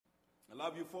I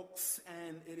love you folks,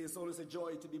 and it is always a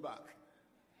joy to be back.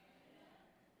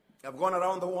 I've gone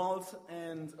around the world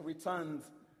and returned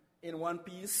in one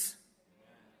piece.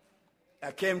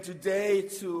 I came today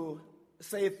to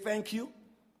say thank you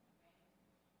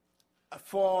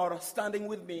for standing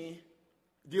with me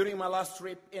during my last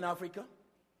trip in Africa.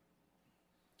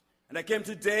 And I came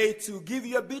today to give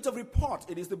you a bit of report.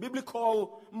 It is the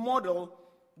biblical model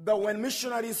that when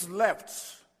missionaries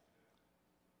left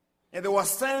and they were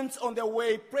sent on their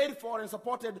way, prayed for and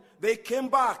supported, they came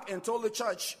back and told the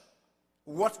church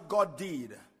what God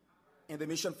did in the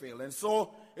mission field. And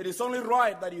so it is only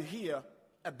right that you hear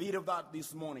a bit of that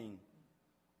this morning.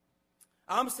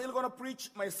 I'm still going to preach.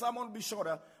 My sermon will be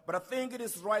shorter, but I think it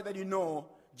is right that you know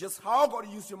just how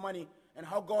God used your money and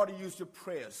how God used your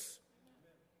prayers.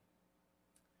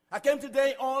 I came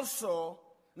today also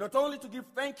not only to give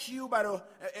thank you,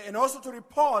 and also to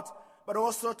report, but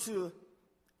also to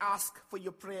ask for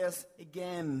your prayers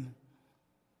again.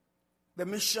 The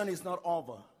mission is not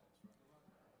over.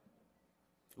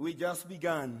 We just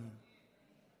began.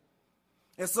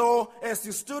 And so, as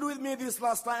you stood with me this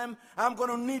last time, I'm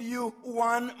going to need you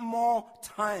one more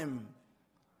time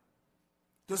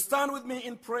to stand with me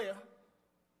in prayer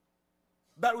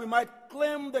that we might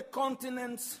claim the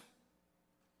continent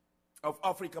of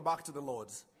Africa back to the Lord.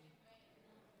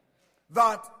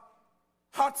 That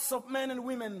hearts of men and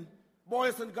women,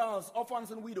 boys and girls, orphans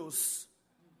and widows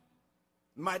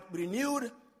might be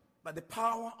renewed by the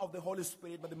power of the Holy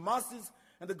Spirit, by the mercies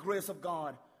and the grace of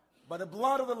God, by the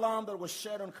blood of the Lamb that was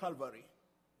shed on Calvary.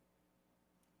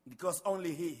 Because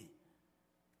only He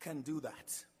can do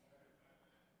that.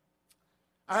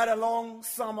 I had a long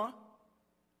summer.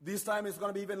 This time it's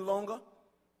going to be even longer.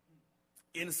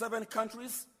 In 7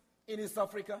 countries in East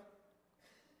Africa.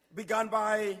 Began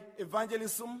by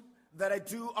evangelism that I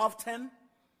do often.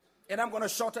 And I'm going to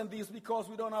shorten this because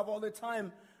we don't have all the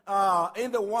time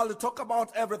in the world to talk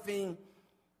about everything,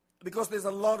 because there's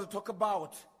a lot to talk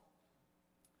about.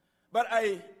 But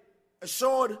I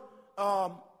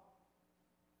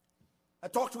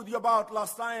talked with you about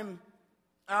last time,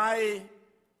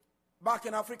 back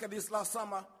in Africa this last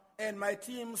summer, and my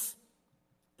teams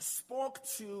spoke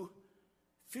to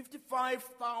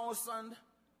 55,000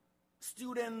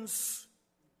 students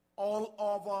all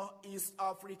over East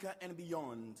Africa and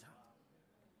beyond.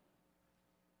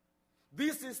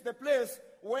 This is the place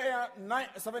where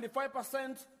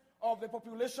 75% of the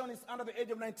population is under the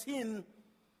age of 19,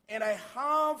 and I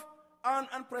have an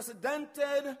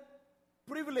unprecedented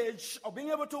privilege of being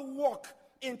able to walk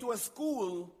into a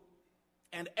school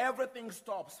and everything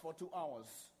stops for 2 hours.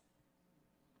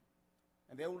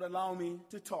 And they would allow me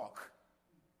to talk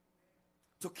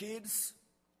to kids,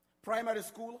 primary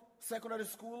school, secondary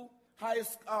school,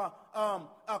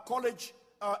 college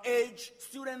age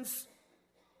students.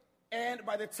 And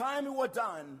by the time we were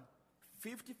done,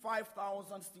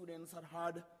 55,000 students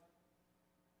had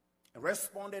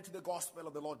responded to the gospel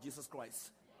of the Lord Jesus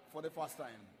Christ for the first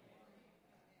time.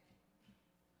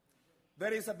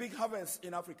 There is a big harvest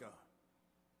in Africa.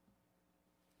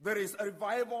 There is a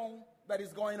revival that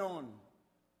is going on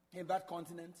in that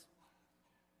continent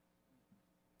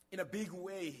in a big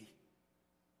way.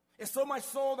 It's so much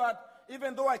so that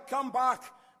even though I come back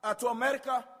to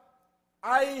America,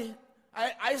 I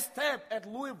step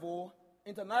at Louisville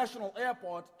International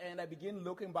Airport and I begin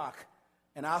looking back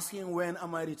and asking, when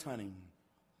am I returning?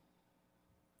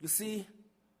 You see,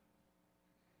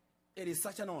 it is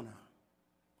such an honor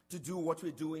to do what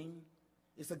we're doing.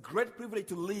 It's a great privilege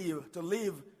to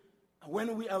live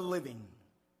when we are living.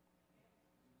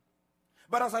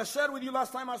 But as I shared with you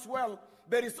last time as well,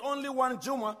 there is only one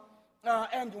Juma,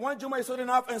 and one Juma is not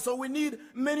enough, and so we need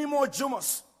many more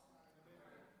Jumas.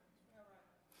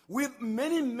 With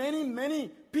many, many, many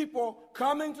people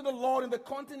coming to the Lord in the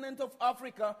continent of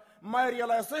Africa, my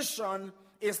realization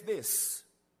is this.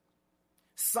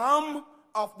 Some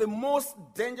of the most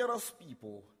dangerous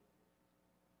people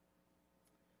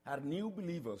are new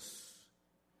believers.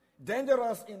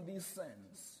 Dangerous in this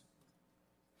sense.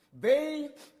 They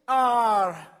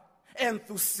are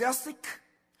enthusiastic.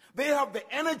 They have the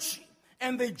energy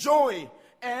and the joy,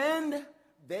 and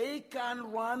they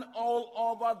can run all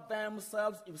over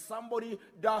themselves if somebody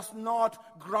does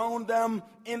not ground them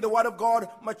in the Word of God,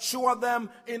 mature them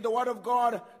in the Word of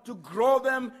God, to grow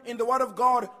them in the Word of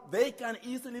God. They can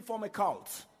easily form a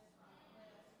cult.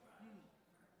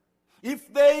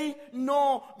 If they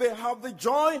know they have the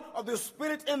joy of the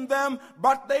Spirit in them,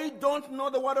 but they don't know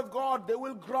the Word of God, they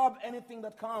will grab anything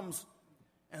that comes.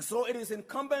 And so it is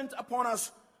incumbent upon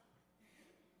us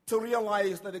to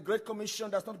realize that the Great Commission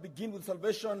does not begin with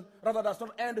salvation, rather does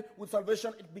not end with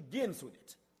salvation, it begins with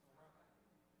it.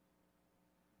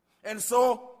 And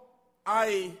so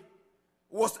I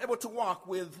was able to work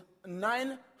with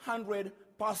 900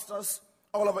 pastors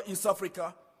all over East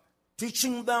Africa,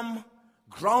 teaching them,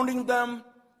 grounding them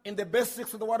in the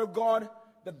basics of the Word of God,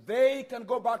 that they can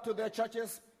go back to their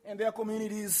churches and their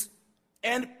communities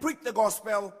and preach the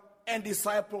gospel and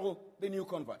disciple the new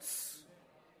converts.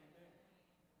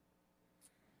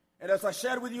 And as I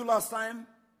shared with you last time,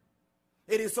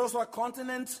 it is also a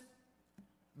continent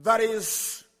that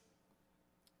is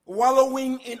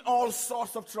wallowing in all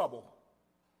sorts of trouble.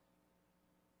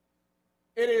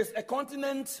 It is a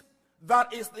continent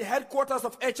that is the headquarters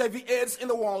of HIV/AIDS in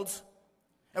the world,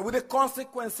 and with the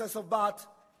consequences of that,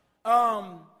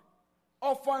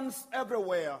 orphans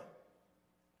everywhere.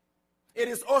 It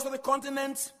is also the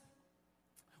continent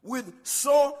with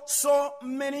so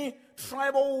many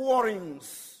tribal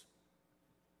warrings.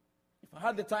 If I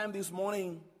had the time this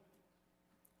morning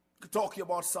to talk to you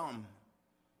about some.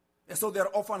 And so there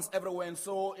are orphans everywhere. And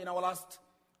so in our last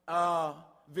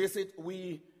visit,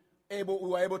 we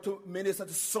were able to minister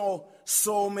to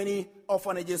so many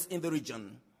orphanages in the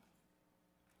region.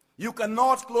 You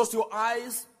cannot close your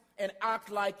eyes and act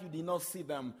like you did not see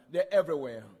them. They're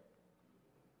everywhere.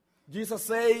 Jesus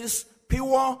says,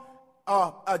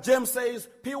 James says,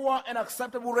 pure and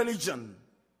acceptable religion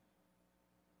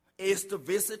is to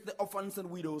visit the orphans and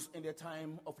widows in their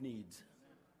time of need.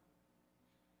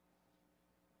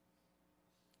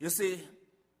 You see,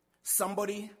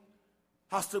 somebody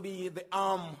has to be the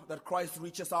arm that Christ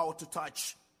reaches out to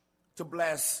touch, to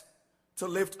bless, to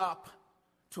lift up,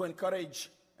 to encourage,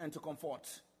 and to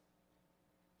comfort.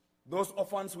 Those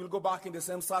orphans will go back in the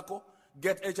same circle,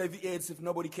 get HIV/AIDS if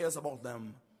nobody cares about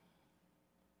them.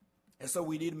 And so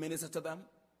we did minister to them,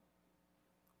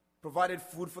 provided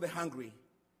food for the hungry.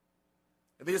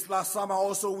 This last summer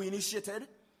also we initiated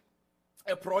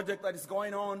a project that is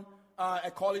going on.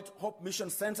 I call it Hope Mission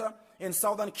Center in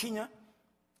southern Kenya,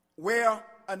 where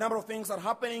a number of things are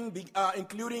happening,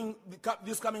 including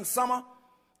this coming summer.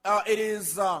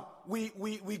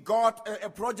 We got a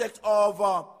project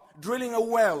of drilling a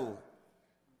well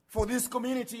for this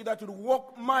community that would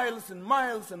walk miles and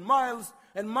miles and miles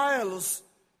and miles.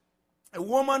 A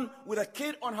woman with a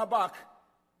kid on her back,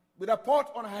 with a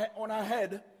pot on her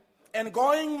head, and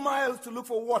going miles to look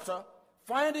for water,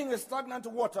 finding a stagnant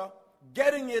water,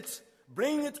 getting it,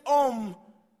 bringing it home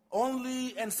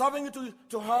only, and serving it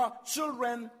to her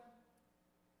children,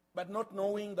 but not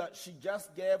knowing that she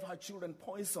just gave her children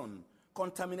poison,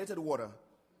 contaminated water.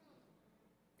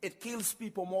 It kills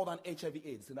people more than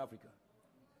HIV/AIDS in Africa.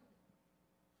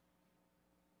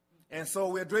 And so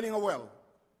we're drilling a well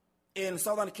in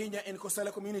southern Kenya, in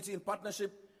Kosele community, in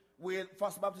partnership with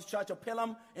First Baptist Church of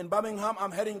Pelham in Birmingham.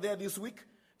 I'm heading there this week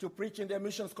to preach in their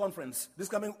missions conference this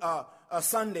coming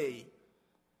Sunday.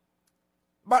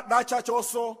 But that church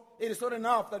also, it is not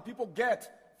enough that people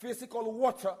get physical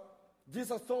water.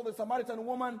 Jesus told the Samaritan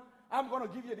woman, I'm going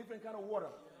to give you a different kind of water.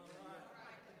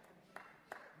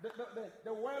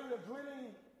 The well you're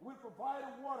drilling will provide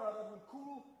water that will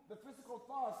cool the physical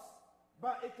thirst,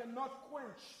 but it cannot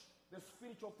quench the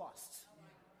spiritual thirst.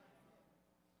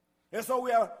 And so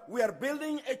we are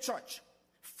building a church,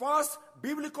 first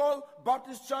biblical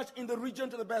Baptist church in the region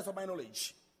to the best of my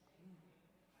knowledge,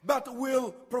 that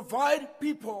will provide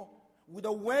people with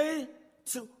a way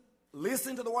to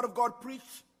listen to the Word of God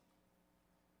preached,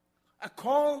 a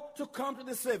call to come to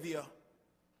the Savior,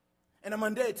 and a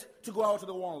mandate to go out to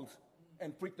the world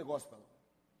and preach the gospel.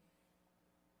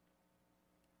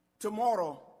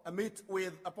 Tomorrow, I meet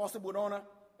with Apostle Budona,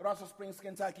 Russell Springs,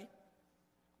 Kentucky,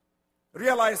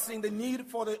 realizing the need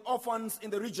for the orphans in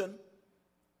the region.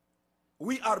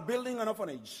 We are building an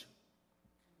orphanage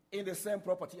in the same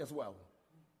property as well,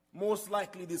 most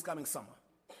likely this coming summer.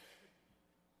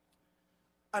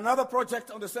 Another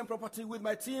project on the same property with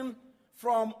my team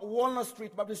from Walnut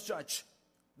Street Baptist Church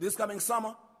this coming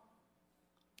summer.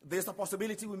 There's a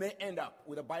possibility we may end up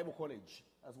with a Bible college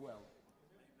as well.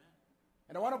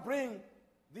 And I want to bring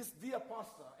this dear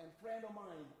pastor and friend of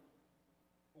mine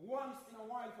once in a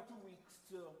while for 2 weeks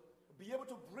to be able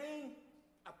to bring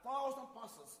 1,000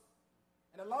 pastors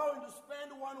and allow him to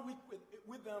spend 1 week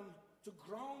with them, to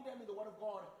ground them in the Word of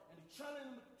God and to challenge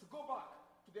them to go back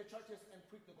to their churches and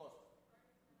preach the gospel.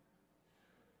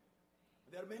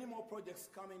 There are many more projects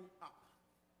coming up.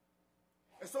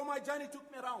 And so my journey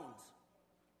took me around.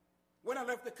 When I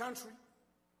left the country,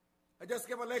 I just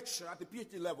gave a lecture at the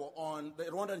PhD level on the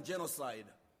Rwandan genocide.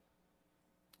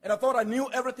 And I thought I knew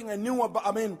everything I knew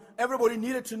about. Everybody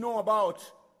needed to know about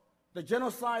the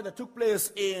genocide that took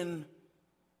place in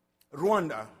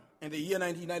Rwanda in the year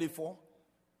 1994.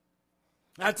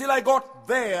 Until I got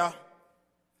there,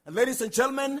 And ladies and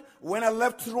gentlemen, when I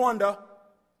left Rwanda,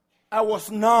 I was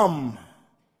numb,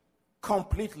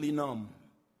 completely numb.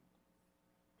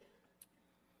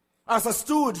 As I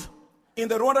stood in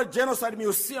the Rwanda Genocide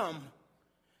Museum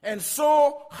and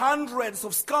saw hundreds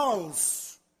of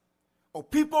skulls of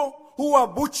people who were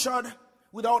butchered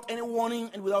without any warning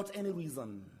and without any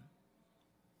reason,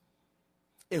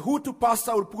 a Hutu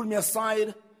pastor would pull me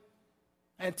aside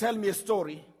and tell me a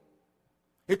story.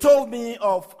 He told me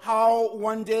of how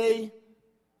one day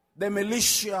the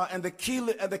militia and the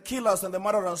killers and the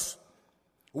murderers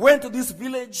went to this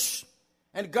village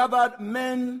and gathered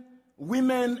men,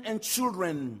 women, and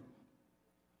children.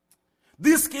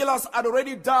 These killers had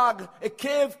already dug a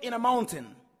cave in a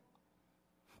mountain.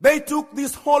 They took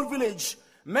this whole village,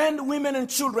 men, women, and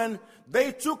children.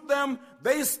 They took them,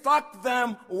 they stuck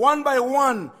them one by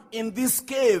one in this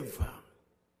cave.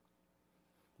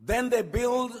 Then they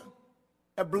built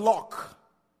a block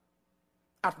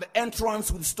at the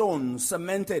entrance with stones,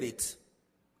 cemented it.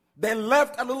 They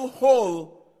left a little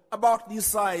hole about this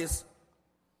size.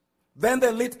 Then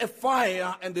they lit a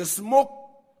fire and the smoke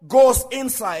goes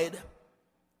inside.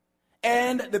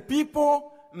 And the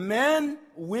people, men,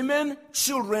 women,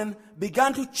 children,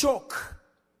 began to choke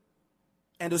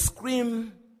and to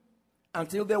scream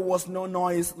until there was no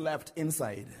noise left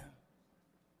inside.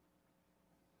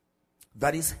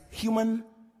 That is human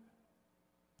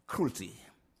cruelty.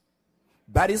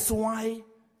 That is why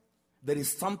there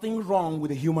is something wrong with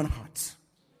the human heart.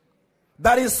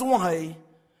 That is why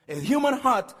a human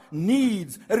heart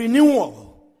needs a renewal.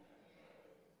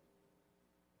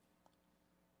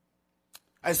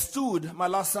 I stood my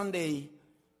last Sunday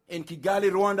in Kigali,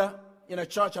 Rwanda, in a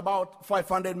church about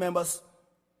 500 members.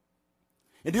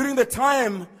 And during the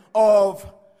time of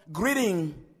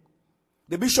greeting,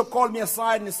 the bishop called me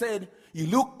aside and he said,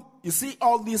 you see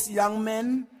all these young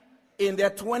men in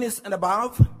their 20s and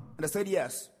above? And I said,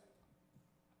 yes.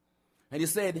 And he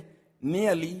said,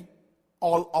 nearly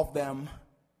all of them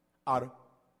are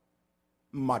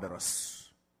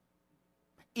murderers.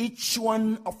 Each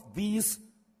one of these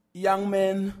young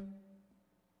men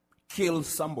killed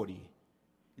somebody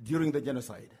during the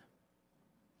genocide.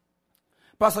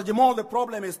 Pastor Jamal, the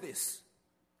problem is this.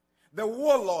 The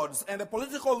warlords and the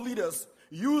political leaders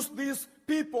use these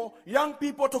people, young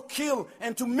people, to kill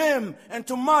and to maim and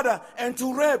to murder and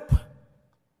to rape.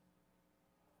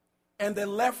 And they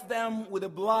left them with the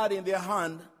blood in their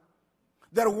hand.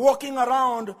 They're walking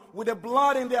around with the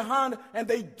blood in their hand and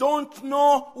they don't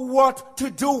know what to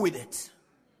do with it.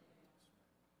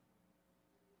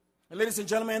 And ladies and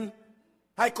gentlemen,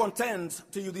 I contend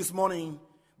to you this morning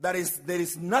that there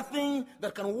is nothing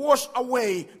that can wash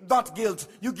away that guilt.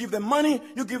 You give them money,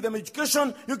 you give them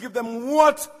education, you give them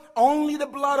what? Only the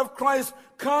blood of Christ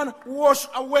can wash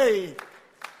away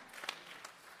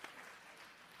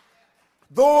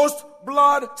those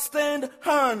blood-stained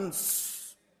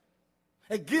hands,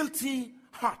 a guilty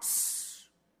heart.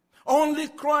 Only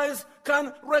Christ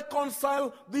can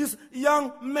reconcile these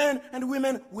young men and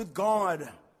women with God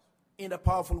in a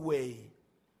powerful way.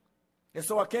 And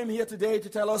so I came here today to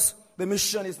tell us the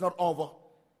mission is not over.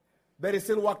 There is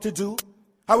still work to do.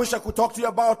 I wish I could talk to you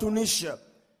about Tunisia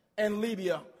and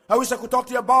Libya. I wish I could talk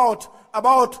to you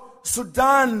about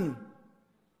Sudan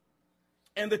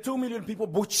and the 2 million people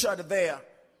butchered there.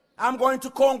 I'm going to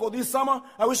Congo this summer.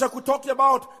 I wish I could talk to you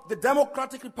about the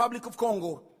Democratic Republic of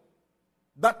Congo,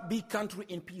 that big country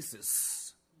in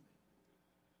pieces.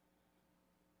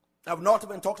 I've not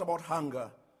even talked about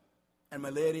hunger and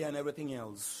malaria and everything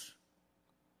else.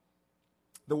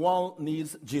 The world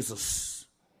needs Jesus.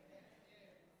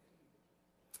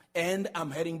 And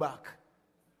I'm heading back.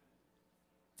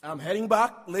 I'm heading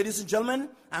back, ladies and gentlemen.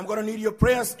 I'm going to need your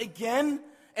prayers again.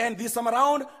 And this time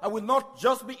around, I will not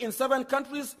just be in 7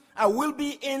 countries. I will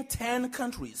be in 10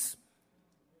 countries.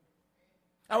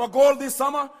 Our goal this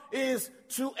summer is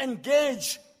to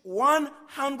engage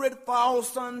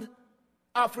 100,000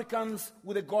 Africans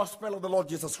with the gospel of the Lord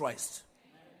Jesus Christ.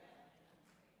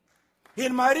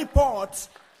 In my report,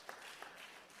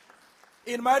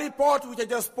 which I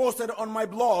just posted on my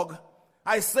blog,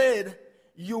 I said,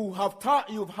 you've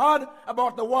heard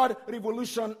about the word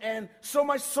revolution, and so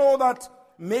much so that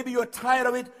maybe you're tired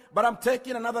of it, but I'm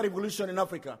taking another revolution in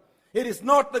Africa. It is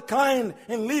not the kind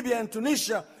in Libya and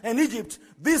Tunisia and Egypt.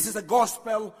 This is a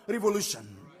gospel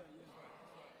revolution.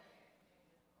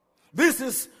 This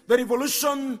is the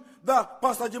revolution that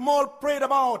Pastor Jamal prayed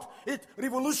about. It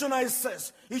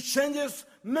revolutionizes. It changes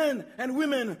men and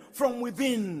women from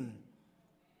within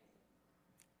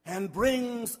and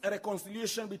brings a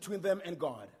reconciliation between them and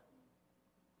God.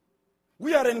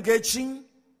 We are engaging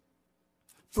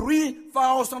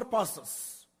 3,000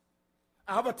 pastors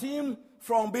I have a team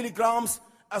from Billy Graham's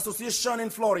association in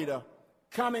Florida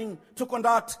coming to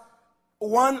conduct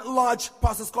one large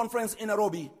pastors conference in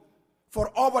Nairobi for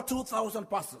over 2,000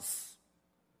 pastors.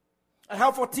 I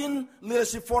have 14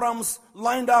 leadership forums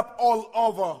lined up all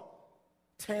over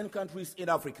 10 countries in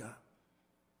Africa.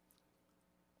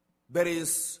 There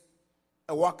is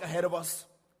a work ahead of us,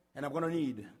 and I'm going to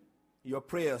need your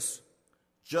prayers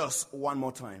just one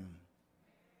more time.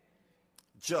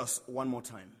 Just one more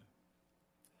time.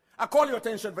 I call your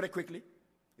attention very quickly.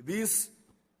 This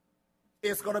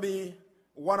is going to be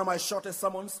one of my shortest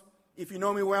sermons. If you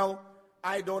know me well,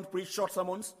 I don't preach short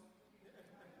sermons.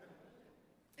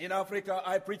 In Africa,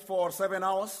 I preach for 7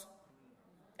 hours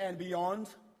and beyond.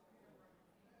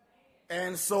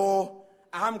 And so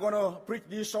I'm going to preach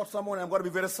this short sermon, and I'm going to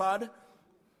be very sad.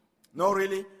 No,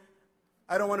 really.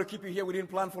 I don't want to keep you here. We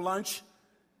didn't plan for lunch.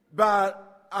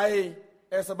 But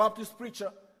as a Baptist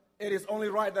preacher, it is only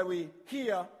right that we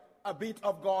hear a bit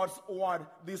of God's word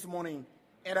this morning.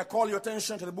 And I call your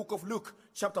attention to the book of Luke,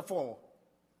 chapter 4.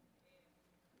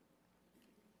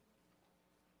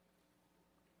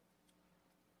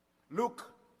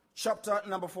 Luke, chapter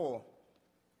number 4.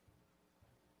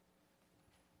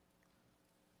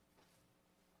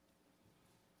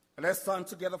 Let's stand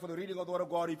together for the reading of the word of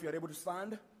God, if you're able to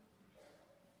stand.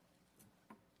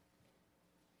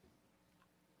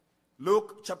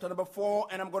 Luke, chapter number 4,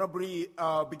 and I'm going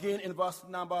to begin in verse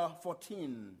number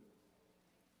 14.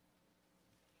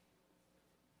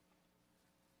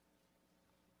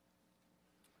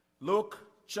 Luke,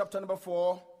 chapter number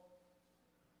 4,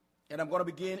 and I'm going to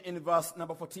begin in verse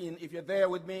number 14. If you're there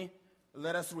with me,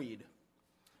 let us read.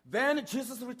 Then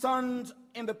Jesus returned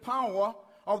in the power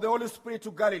of the Holy Spirit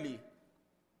to Galilee,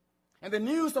 and the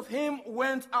news of him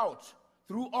went out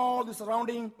through all the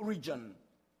surrounding region.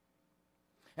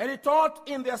 And he taught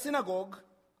in their synagogue,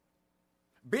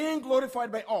 being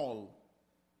glorified by all.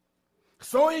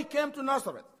 So he came to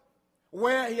Nazareth,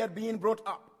 where he had been brought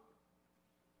up.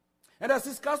 And as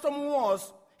his custom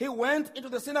was, he went into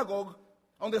the synagogue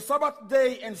on the Sabbath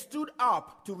day and stood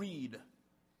up to read.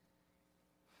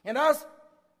 And as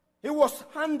he was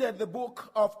handed the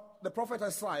book of the prophet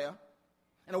Isaiah,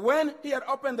 and when he had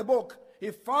opened the book,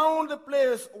 he found the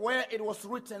place where it was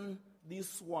written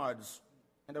these words,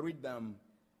 and I read them.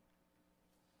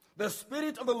 The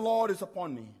Spirit of the Lord is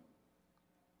upon me,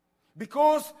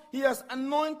 because he has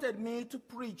anointed me to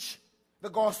preach the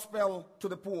gospel to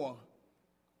the poor.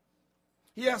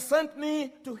 He has sent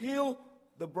me to heal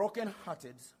the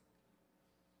brokenhearted,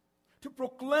 to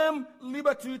proclaim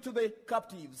liberty to the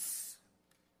captives,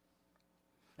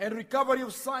 and recovery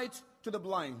of sight to the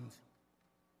blind,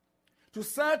 to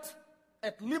set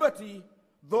at liberty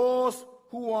those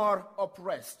who are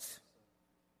oppressed,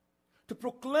 to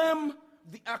proclaim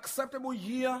the acceptable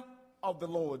year of the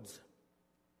Lord.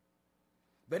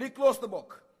 Then he closed the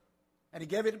book, and he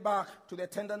gave it back to the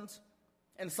attendant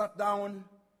and sat down,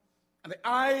 and the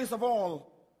eyes of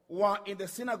all were in the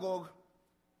synagogue.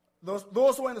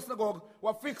 Those who were in the synagogue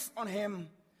were fixed on him,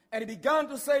 and he began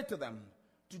to say to them,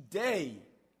 today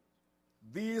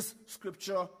this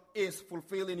scripture is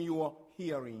fulfilled in your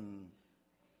hearing.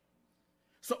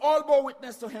 So all bore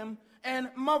witness to him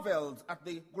and marveled at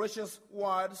the gracious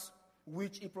words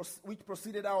which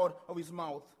proceeded out of his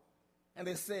mouth. And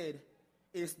they said,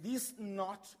 is this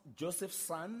not Joseph's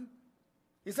son?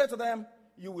 He said to them,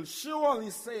 you will surely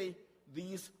say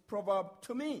this proverb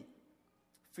to me,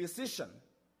 physician,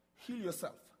 heal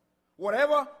yourself.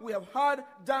 Whatever we have heard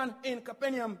done in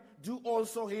Capernaum, do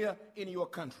also here in your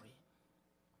country.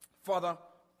 Father,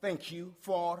 thank you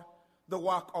for the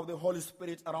work of the Holy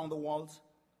Spirit around the world.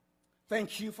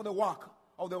 Thank you for the work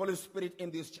of the Holy Spirit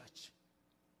in this church.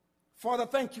 Father,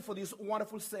 thank you for these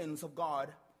wonderful saints of God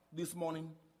this morning,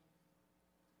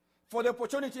 for the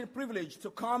opportunity and privilege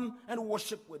to come and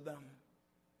worship with them.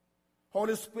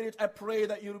 Holy Spirit, I pray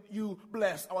that you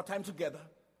bless our time together.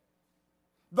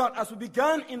 But as we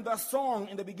began in that song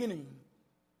in the beginning,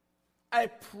 I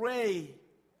pray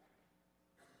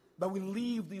that we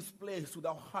leave this place with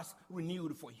our hearts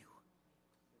renewed for you.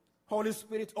 Holy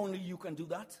Spirit, only you can do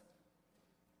that.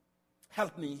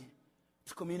 Help me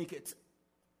to communicate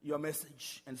your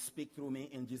message and speak through me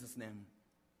in Jesus' name.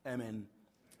 Amen.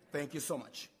 Thank you so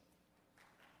much.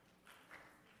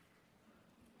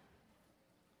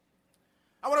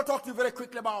 I want to talk to you very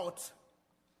quickly about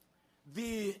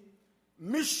the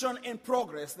mission in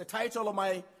progress, the title of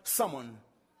my sermon.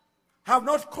 I have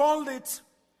not called it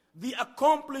the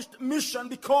accomplished mission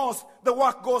because the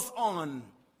work goes on.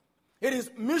 It is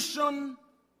mission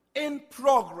in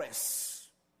progress.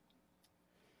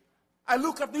 I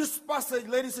look at this passage,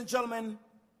 ladies and gentlemen,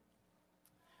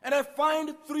 And I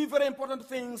find three very important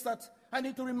things that I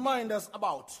need to remind us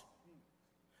about.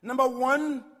 Number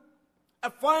one, I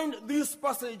find this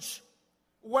passage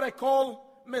what I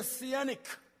call messianic.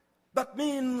 That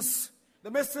means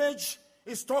the message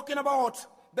is talking about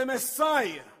the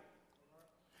Messiah.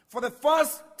 For the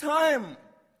first time,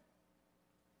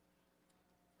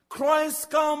 Christ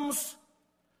comes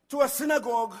to a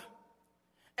synagogue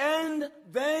and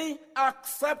they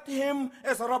accept him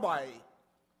as a rabbi.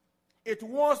 It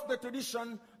was the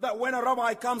tradition that when a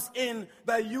rabbi comes in,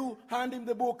 that you hand him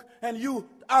the book and you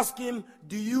ask him,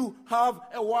 do you have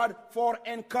a word for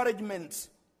encouragement?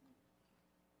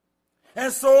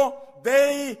 And so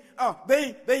they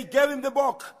gave him the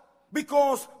book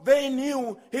because they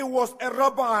knew he was a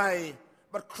rabbi.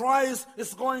 But Christ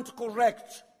is going to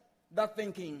correct that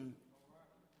thinking.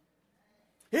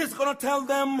 He's going to tell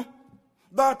them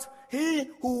that he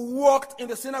who walked in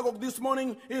the synagogue this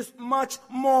morning is much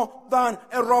more than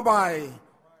a rabbi.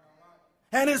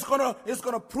 And he's going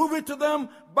to prove it to them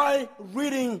by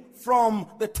reading from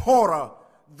the Torah,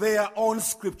 their own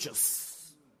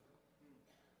scriptures.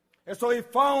 And so he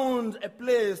found a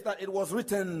place that it was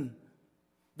written,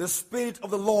 the Spirit of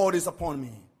the Lord is upon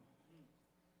me.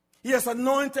 He has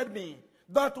anointed me.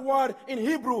 That word in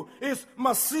Hebrew is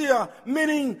Messiah,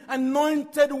 meaning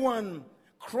anointed one.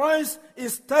 Christ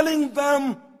is telling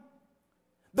them,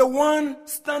 the one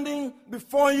standing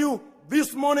before you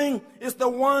this morning is the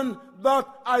one that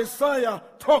Isaiah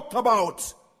talked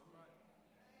about.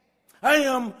 I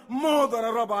am more than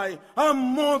a rabbi. I'm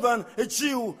more than a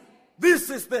Jew.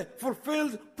 This is the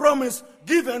fulfilled promise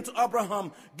given to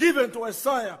Abraham, given to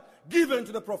Isaiah, given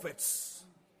to the prophets.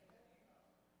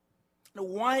 Now,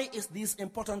 why is this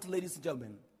important, ladies and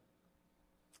gentlemen?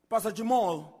 Pastor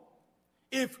Jamal,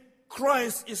 if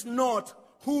Christ is not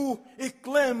who he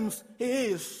claims he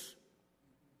is,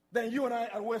 then you and I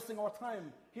are wasting our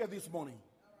time here this morning.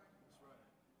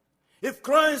 If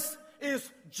Christ is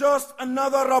just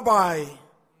another rabbi,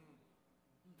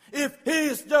 if he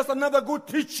is just another good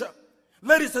teacher,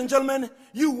 ladies and gentlemen,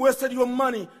 you wasted your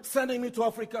money sending me to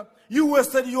Africa. You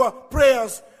wasted your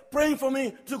prayers praying for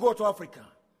me to go to Africa.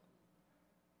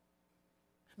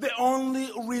 The only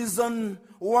reason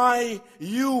why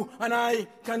you and I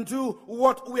can do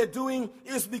what we are doing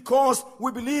is because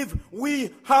we believe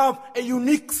we have a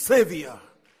unique Savior.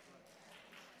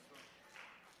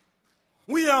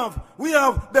 We have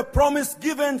the promise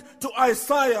given to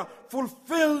Isaiah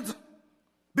fulfilled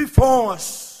before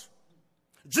us.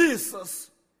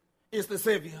 Jesus is the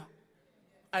Savior.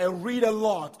 I read a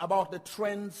lot about the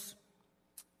trends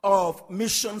of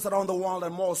missions around the world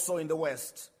and more so in the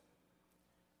West.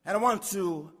 And I want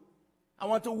to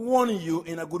warn you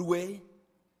in a good way.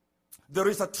 There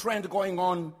is a trend going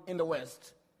on in the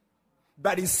West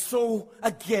that is so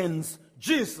against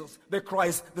Jesus, the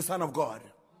Christ, the Son of God.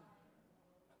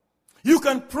 You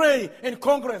can pray in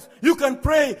Congress. You can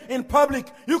pray in public.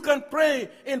 You can pray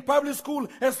in public school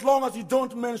as long as you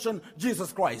don't mention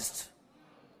Jesus Christ.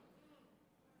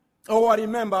 Oh, I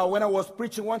remember when I was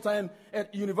preaching one time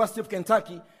at University of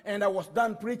Kentucky, and I was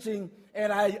done preaching,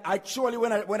 and I actually,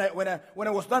 when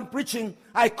I was done preaching,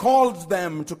 I called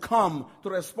them to come to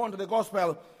respond to the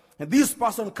gospel. And this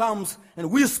person comes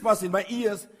and whispers in my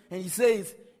ears, and he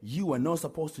says, "You are not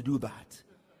supposed to do that."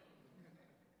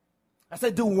 I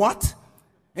said, "Do what?"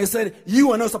 He said,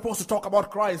 "You are not supposed to talk about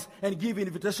Christ and give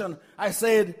invitation." I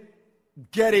said,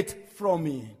 "Get it from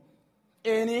me.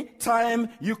 Any time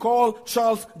you call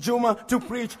Charles Juma to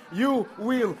preach, you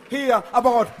will hear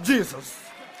about Jesus."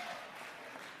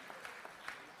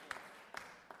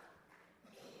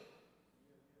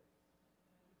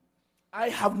 I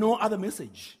have no other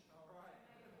message.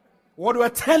 What do I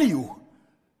tell you?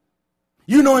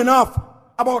 You know enough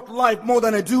about life more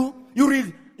than I do. You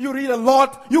read a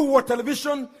lot. You watch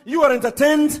television. You are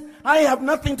entertained. I have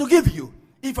nothing to give you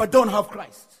if I don't have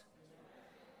Christ.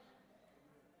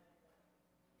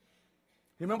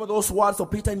 Remember those words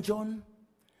of Peter and John?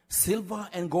 Silver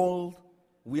and gold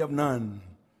we have none,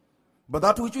 but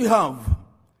that which we have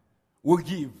we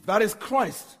give. That is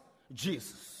Christ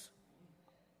Jesus.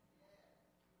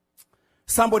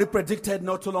 Somebody predicted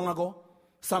not too long ago,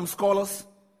 some scholars,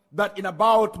 that in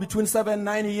about between 7 and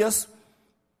 9 years,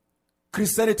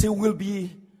 Christianity will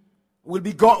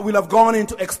have gone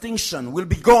into extinction, will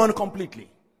be gone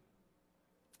completely.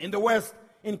 In the West,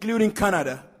 including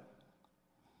Canada.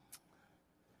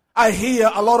 I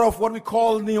hear a lot of what we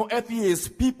call neo-atheists,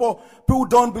 people who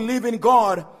don't believe in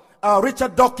God.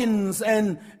 Richard Dawkins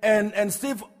and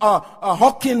Steve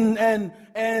Hawking and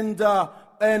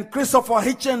Christopher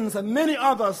Hitchens and many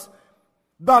others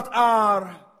that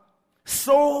are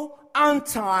so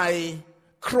anti-Christ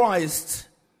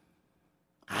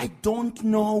I don't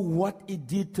know what it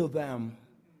did to them.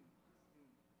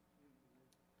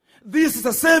 This is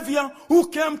a Savior who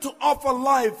came to offer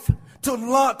life, to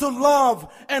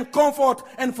love and comfort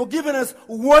and forgiveness.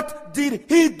 What did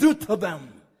he do to them?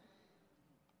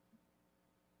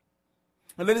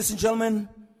 And ladies and gentlemen,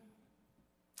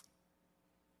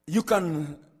 you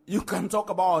can talk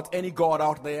about any God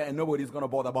out there and nobody's going to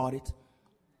bother about it.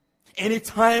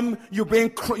 Anytime you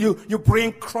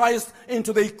bring Christ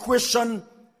into the equation,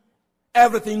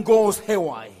 everything goes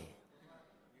haywire.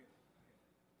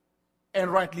 And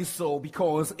rightly so,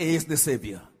 because he is the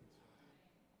Savior.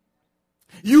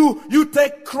 You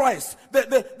take Christ.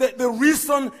 The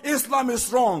reason Islam is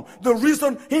wrong, the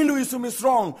reason Hinduism is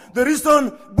wrong, the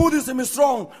reason Buddhism is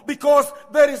wrong, because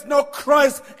there is no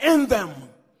Christ in them.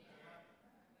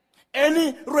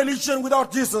 Any religion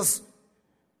without Jesus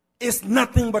is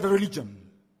nothing but a religion.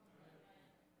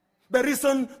 The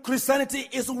reason Christianity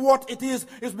is what it is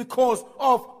because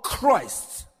of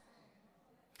Christ.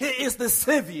 He is the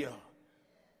Savior.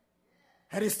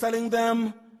 And he's telling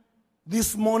them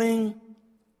this morning,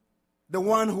 the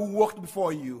one who walked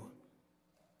before you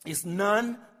is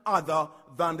none other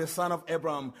than the son of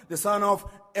Abraham, the son of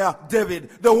David,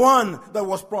 the one that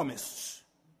was promised.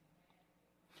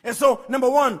 And so, number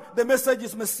one, the message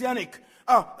is messianic.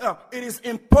 It is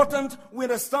important we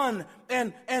understand.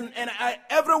 And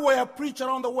everywhere I preach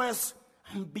around the West,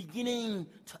 I'm beginning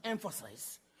to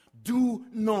emphasize, do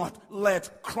not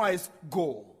let Christ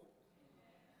go.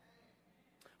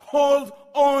 Hold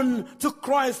on to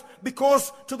Christ,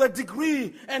 because to the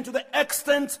degree and to the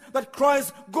extent that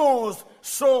Christ goes,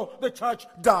 so the church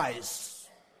dies.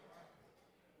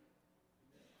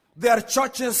 There are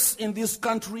churches in this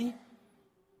country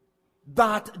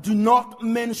that do not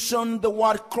mention the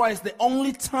word Christ. The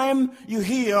only time you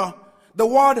hear the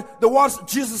word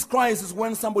Jesus Christ is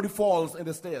when somebody falls in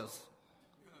the stairs.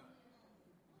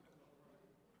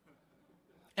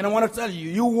 And I want to tell you,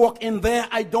 you walk in there,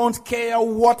 I don't care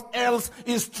what else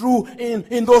is true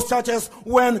in those churches.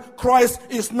 When Christ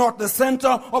is not the center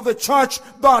of the church,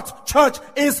 that church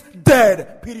is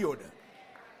dead, period.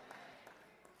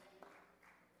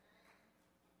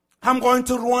 I'm going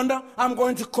to Rwanda, I'm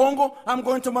going to Congo, I'm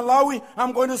going to Malawi,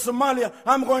 I'm going to Somalia,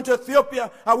 I'm going to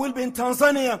Ethiopia, I will be in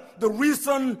Tanzania. The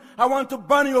reason I want to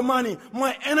burn your money,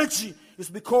 my energy, is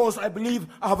because I believe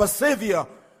I have a Savior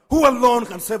who alone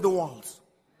can save the world.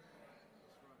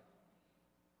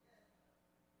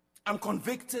 I'm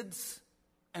convicted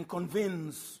and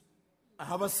convinced I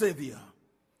have a Savior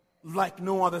like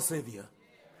no other Savior.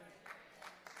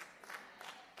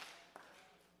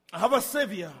 I have a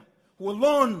Savior who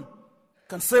alone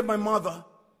can save my mother,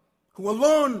 who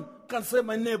alone can save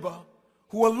my neighbor,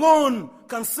 who alone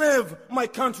can save my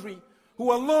country,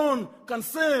 who alone can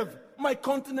save my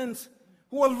continent,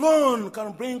 who alone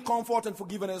can bring comfort and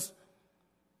forgiveness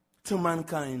to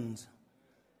mankind.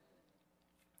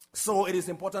 So it is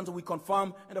important that we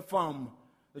confirm and affirm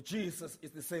that Jesus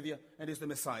is the Savior and is the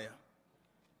Messiah.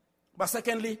 But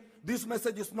secondly, this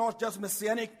message is not just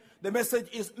messianic, the message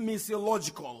is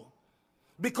missiological.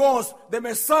 Because the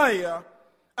Messiah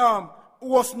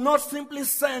was not simply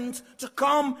sent to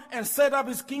come and set up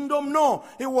his kingdom. No,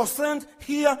 he was sent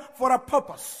here for a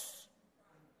purpose.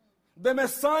 The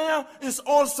Messiah is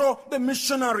also the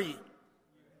missionary.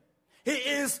 He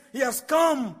has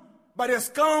come, but he has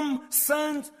come,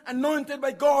 sent, anointed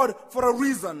by God for a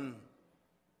reason.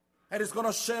 And he's going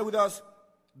to share with us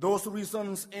those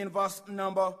reasons in verse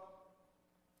number,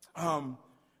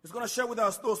 he's going to share with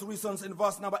us those reasons in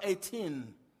verse number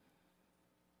 18.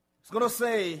 He's going to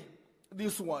say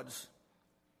these words: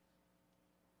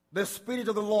 the Spirit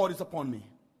of the Lord is upon me,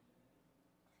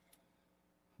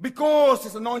 because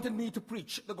he's anointed me to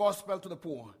preach the gospel to the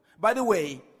poor. By the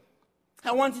way,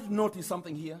 I want you to notice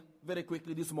something here very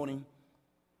quickly this morning.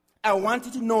 I want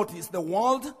you to notice the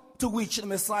world to which the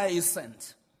Messiah is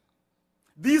sent.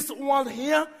 This world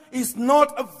here is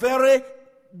not a very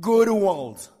good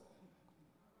world.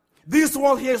 This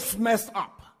world here is messed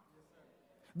up.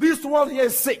 This world here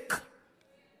is sick.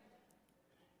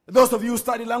 Those of you who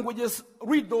study languages,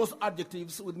 read those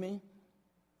adjectives with me.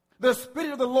 The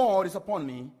Spirit of the Lord is upon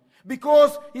me,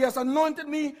 because he has anointed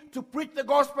me to preach the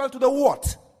gospel to the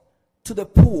what? To the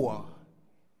poor.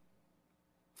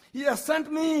 He has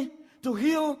sent me to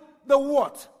heal the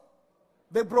what?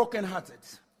 The brokenhearted.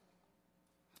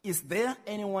 Is there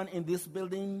anyone in this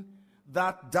building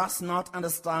that does not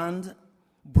understand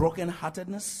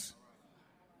brokenheartedness?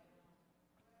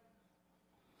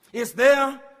 Is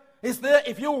there,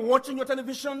 if you're watching your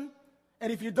television,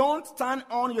 and if you don't turn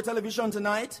on your television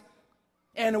tonight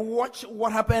and watch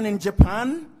what happened in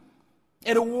Japan,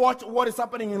 and watch what is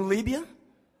happening in Libya,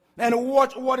 and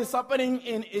watch what is happening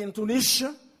in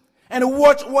Tunisia, and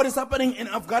watch what is happening in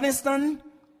Afghanistan,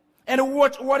 and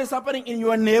watch what is happening in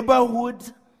your neighborhood,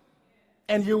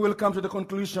 and you will come to the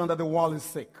conclusion that the world is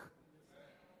sick.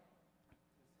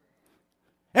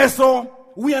 And so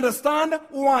we understand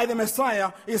why the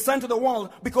Messiah is sent to the world,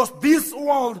 because this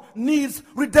world needs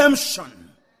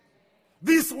redemption.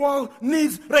 This world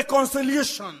needs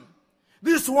reconciliation.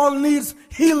 This world needs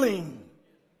healing.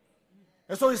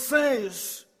 And so he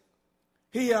says,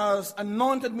 he has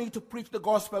anointed me to preach the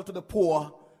gospel to the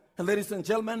poor. And ladies and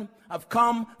gentlemen, I've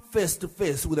come face to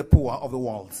face with the poor of the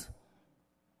world.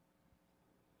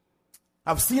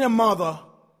 I've seen a mother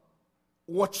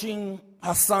watching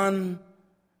her son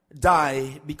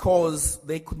die because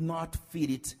they could not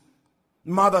feed it.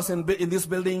 Mothers in this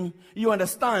building, you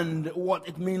understand what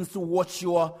it means to watch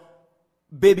your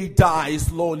baby die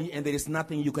slowly and there is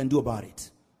nothing you can do about it.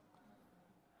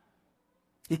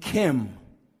 He came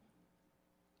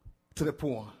to the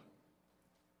poor.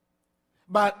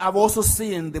 But I've also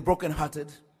seen the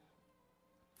brokenhearted.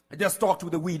 I just talked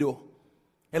with a widow,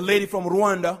 a lady from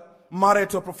Rwanda, married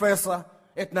to a professor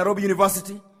at Nairobi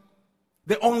University,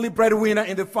 the only breadwinner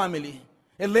in the family,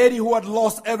 a lady who had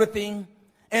lost everything,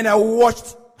 and I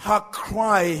watched her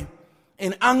cry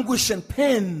in anguish and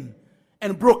pain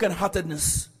and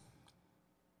brokenheartedness.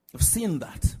 I've seen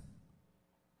that.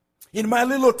 In my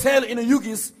little hotel in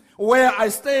Ugis, where I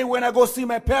stay when I go see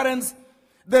my parents,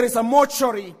 there is a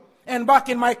mortuary, and back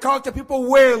in my culture, people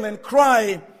wail and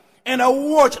cry, and I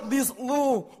watch this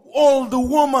little old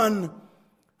woman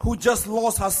who just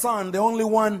lost her son, the only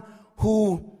one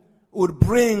who would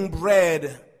bring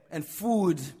bread and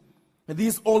food. And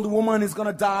this old woman is going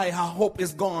to die. Her hope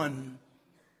is gone.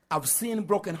 I've seen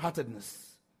brokenheartedness.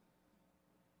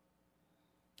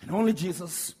 And only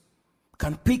Jesus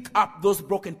can pick up those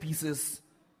broken pieces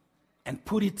and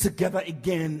put it together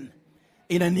again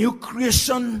in a new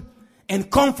creation and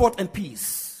comfort and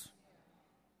peace.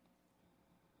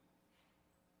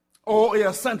 Oh, he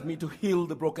has sent me to heal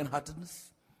the brokenheartedness,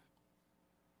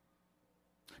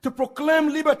 to proclaim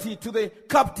liberty to the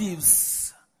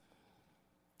captives.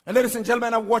 And ladies and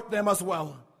gentlemen, I've watched them as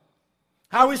well.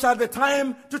 I wish I had the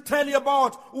time to tell you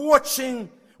about watching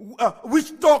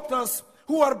witch doctors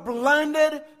who are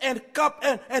blinded and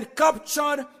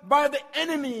captured by the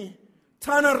enemy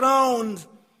turn around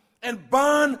and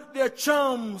burn their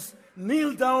charms,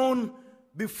 kneel down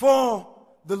before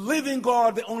the living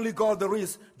God, the only God there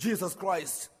is, Jesus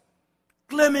Christ,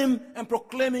 claiming and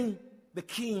proclaiming the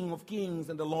King of Kings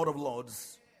and the Lord of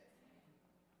Lords.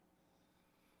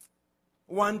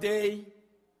 One day,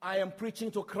 I am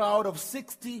preaching to a crowd of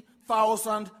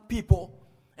 60,000 people,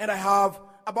 and I have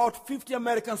about 50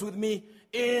 Americans with me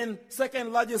in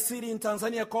second largest city in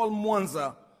Tanzania called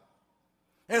Mwanza.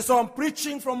 And so I'm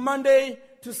preaching from Monday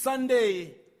to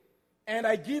Sunday, and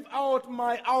I give out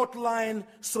my outline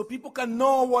so people can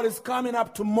know what is coming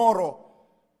up tomorrow.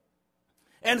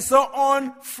 And so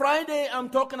on Friday, I'm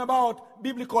talking about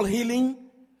biblical healing.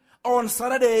 On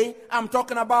Saturday, I'm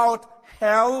talking about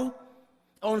hell.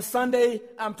 On Sunday,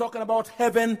 I'm talking about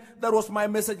heaven. That was my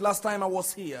message last time I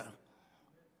was here.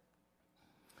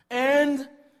 And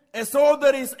so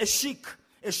there is a sheikh.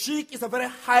 A sheikh is a very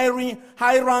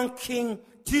high-ranking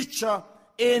teacher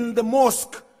in the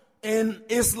mosque in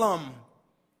Islam.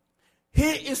 He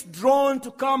is drawn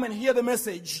to come and hear the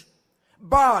message,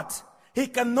 but he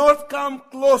cannot come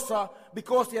closer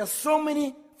because there are so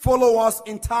many followers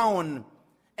in town,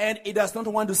 and he does not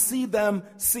want to see them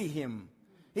see him.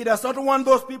 He does not want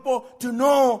those people to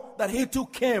know that he too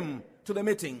came to the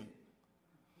meeting.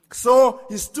 So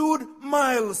he stood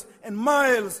miles and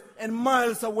miles and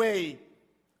miles away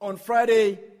on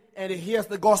Friday, and he hears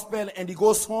the gospel, and he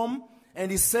goes home, and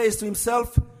he says to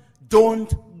himself,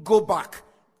 "Don't go back.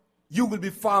 You will be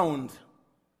found."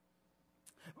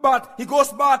 But he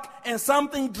goes back, and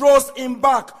something draws him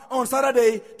back on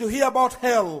Saturday to hear about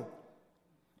hell.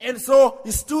 And so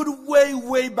he stood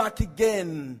way back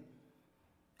again.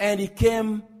 And he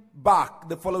came back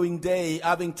the following day,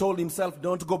 having told himself,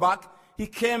 "Don't go back." He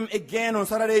came again on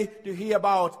Saturday to hear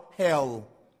about hell.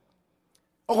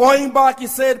 Going back, he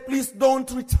said, "Please don't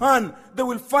return. They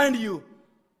will find you."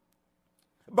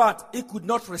 But he could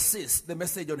not resist the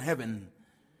message on heaven.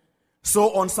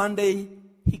 So on Sunday,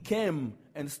 he came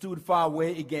and stood far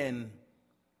away again.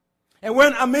 And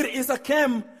when Amir Isa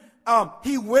came,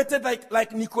 he waited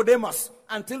like Nicodemus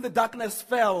until the darkness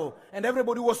fell and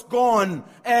everybody was gone.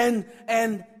 And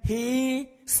he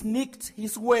sneaked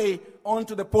his way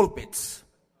onto the pulpit,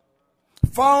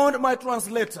 found my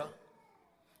translator,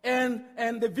 and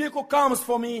the vehicle comes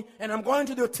for me, and I'm going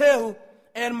to the hotel,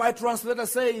 and my translator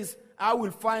says, I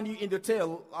will find you in the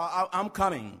tail. I'm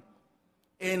coming.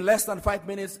 In less than 5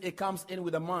 minutes, he comes in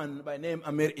with a man by name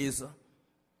Amir Isa,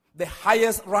 the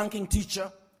highest ranking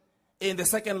teacher in the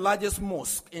second largest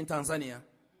mosque in Tanzania.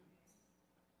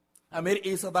 Amir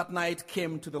Isa that night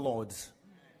came to the Lord.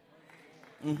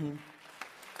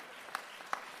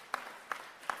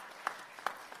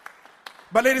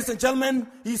 But ladies and gentlemen,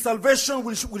 his salvation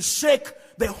will shake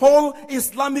the whole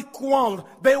Islamic world.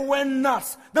 They went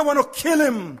nuts. They want to kill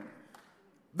him.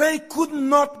 They could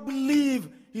not believe.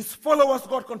 His followers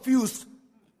got confused.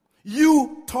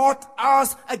 You taught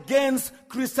us against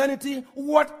Christianity.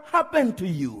 What happened to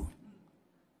you?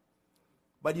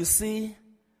 But you see,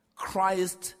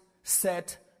 Christ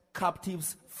set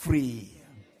captives free.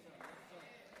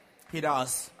 He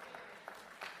does.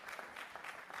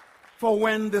 For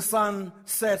when the Son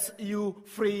sets you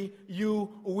free, you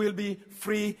will be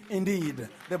free indeed,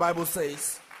 the Bible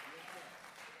says.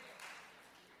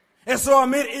 And so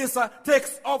Amir Isa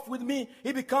takes off with me.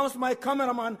 He becomes my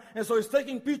cameraman. And so he's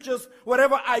taking pictures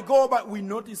wherever I go. But we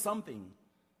notice something.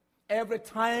 Every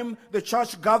time the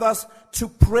church gathers to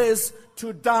praise,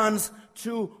 to dance,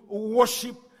 to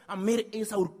worship, Amir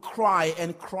Isa would cry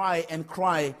and cry and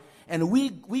cry. And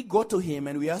we go to him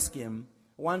and we ask him,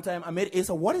 one time, Amir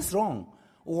Isa, what is wrong?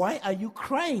 Why are you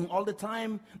crying all the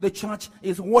time? The church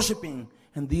is worshiping.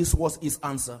 And this was his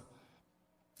answer.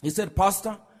 He said,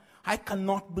 Pastor, I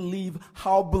cannot believe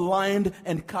how blind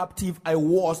and captive I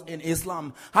was in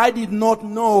Islam. I did not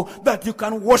know that you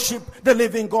can worship the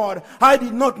living God. I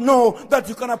did not know that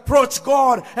you can approach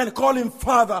God and call him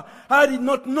Father. I did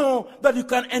not know that you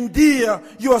can endear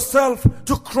yourself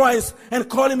to Christ and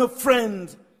call him a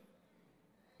friend.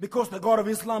 Because the God of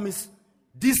Islam is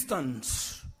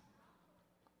distant.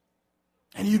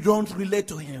 And you don't relate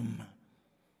to him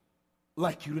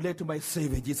like you relate to my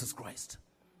Savior, Jesus Christ.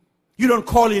 You don't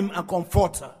call him a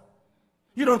comforter.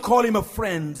 You don't call him a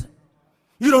friend.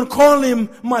 You don't call him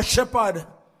my shepherd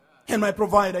and my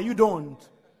provider. You don't.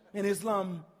 In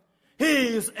Islam, he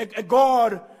is a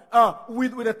God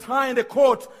with a tie and a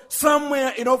coat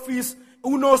somewhere in office,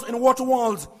 who knows in what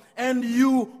world. And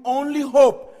you only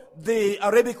hope the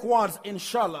Arabic words,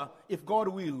 inshallah, if God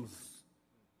wills.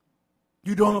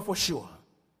 You don't know for sure.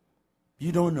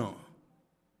 You don't know.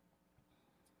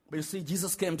 But you see,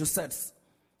 Jesus came to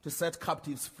set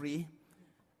captives free.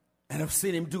 And I've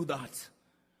seen him do that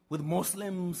with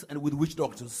Muslims and with witch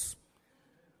doctors,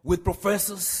 with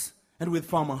professors and with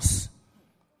farmers,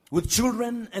 with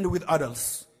children and with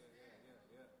adults,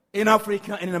 in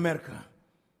Africa and in America.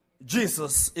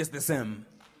 Jesus is the same.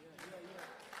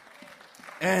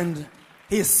 And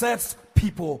he sets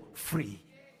people free.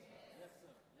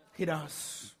 He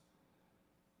does.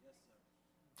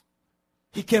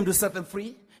 He came to set them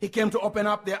free. He came to open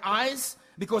up their eyes,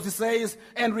 because he says,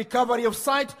 and recovery of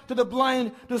sight to the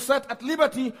blind, to set at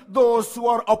liberty those who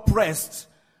are oppressed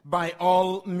by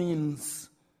all means.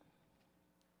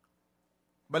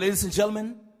 But ladies and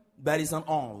gentlemen, that is not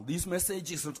all. This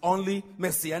message is not only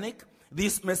messianic.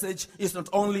 This message is not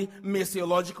only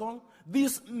missiological.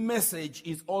 This message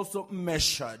is also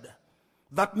measured.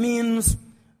 That means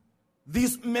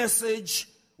this message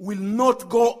will not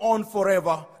go on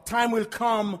forever. Time will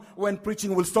come when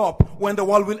preaching will stop, when the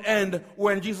world will end,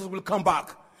 when Jesus will come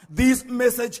back. This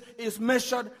message is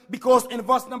measured because in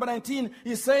verse number 19,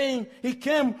 he's saying he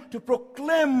came to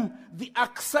proclaim the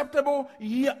acceptable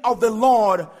year of the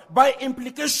Lord. By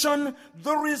implication,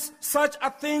 there is such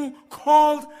a thing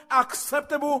called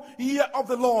acceptable year of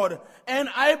the Lord. And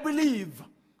I believe,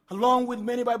 along with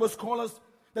many Bible scholars,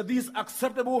 that this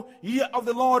acceptable year of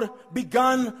the Lord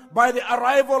began by the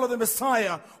arrival of the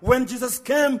Messiah, when Jesus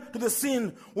came to the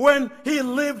scene, when he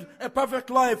lived a perfect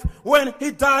life, when he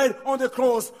died on the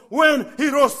cross, when he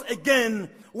rose again,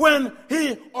 when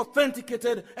he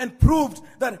authenticated and proved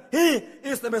that he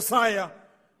is the Messiah.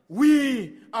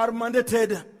 We are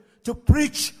mandated to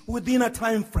preach within a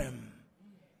time frame.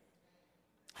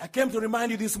 I came to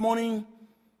remind you this morning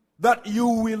that you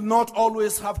will not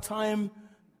always have time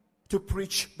to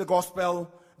preach the gospel.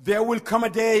 There will come a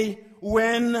day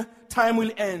when time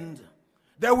will end.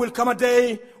 There will come a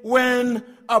day when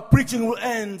our preaching will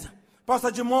end.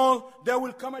 Pastor Jamal, there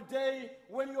will come a day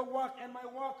when your work and my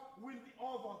work will be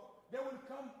over. There will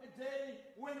come a day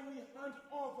when we hand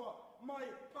over my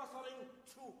pastoring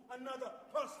to another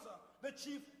pastor, the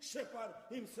chief shepherd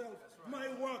himself. My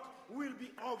work will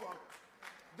be over.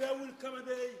 There will come a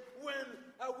day when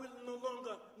I will no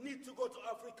longer need to go to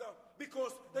Africa,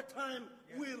 because the time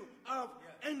will have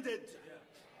ended.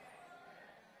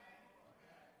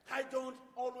 I don't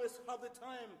always have the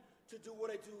time to do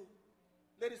what I do.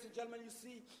 Ladies and gentlemen, you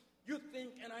see, you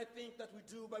think and I think that we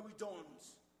do, but we don't.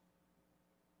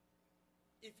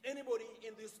 If anybody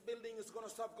in this building is going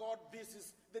to serve God, this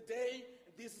is the day,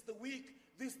 this is the week,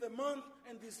 this is the month,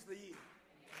 and this is the year.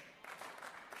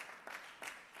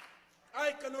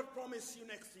 I cannot promise you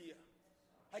next year.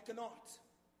 I cannot.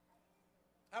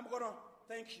 I'm going to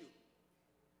thank you.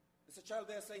 There's a child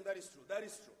there saying that is true. That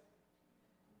is true.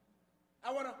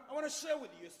 I want to share with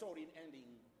you a story in ending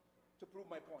to prove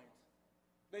my point.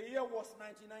 The year was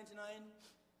 1999,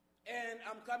 and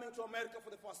I'm coming to America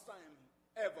for the first time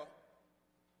ever.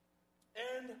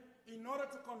 And in order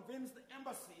to convince the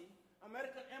embassy,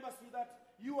 American embassy, that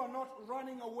you are not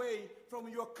running away from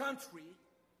your country,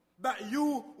 that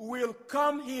you will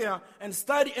come here and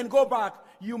study and go back,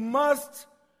 you must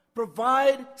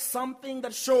provide something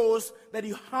that shows that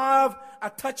you have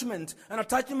an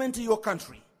attachment to your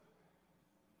country,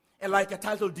 and like a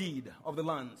title deed of the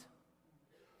land.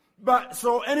 But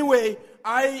so anyway,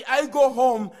 I go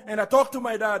home and I talk to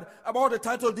my dad about the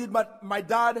title deed, but my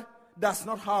dad does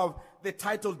not have the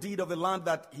title deed of the land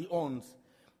that he owns.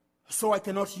 So I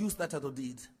cannot use that title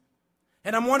deed.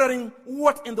 And I'm wondering,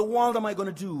 what in the world am I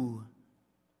going to do?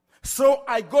 So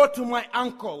I go to my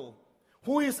uncle,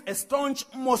 who is a staunch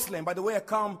Muslim. By the way, I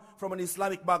come from an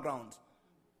Islamic background.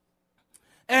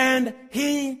 And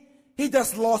he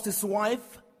just lost his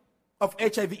wife of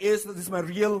HIV/AIDS. This is my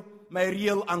real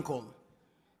uncle.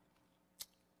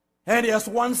 And he has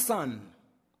one son.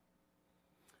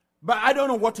 But I don't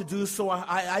know what to do, so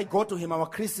I go to him. I'm a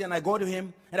Christian. I go to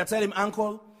him and I tell him,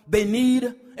 Uncle, they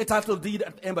need a title deed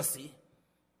at the embassy.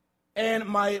 And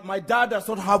my dad does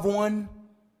not have one.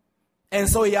 And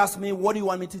so he asked me, what do you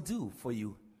want me to do for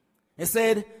you? He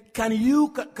said, can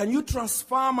you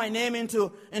transfer my name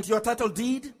into your title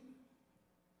deed?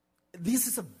 This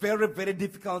is a very, very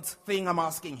difficult thing I'm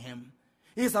asking him.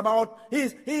 He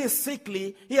is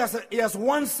sickly. He has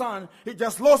one son. He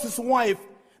just lost his wife.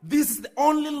 This is the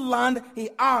only land he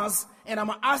has, and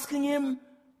I'm asking him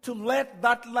to let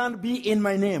that land be in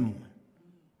my name.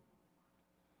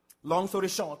 Long story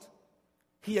short,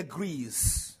 he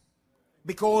agrees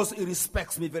because he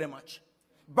respects me very much.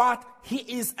 But he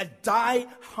is a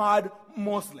die-hard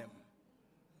Muslim,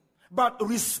 but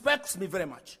respects me very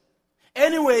much.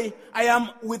 Anyway, I am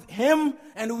with him,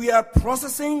 and we are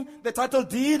processing the title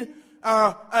deed,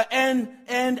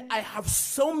 and I have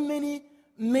so many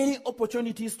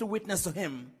opportunities to witness to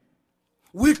him.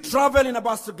 We travel in a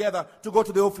bus together to go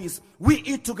to the office. We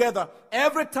eat together.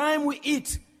 Every time we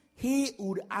eat, he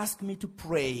would ask me to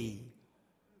pray.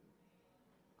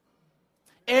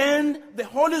 And the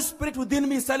Holy Spirit within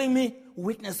me is telling me,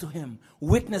 witness to him,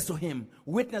 witness to him,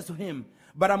 witness to him.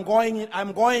 But I'm going,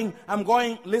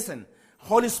 listen,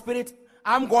 Holy Spirit,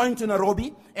 I'm going to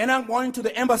Nairobi and I'm going to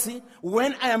the embassy.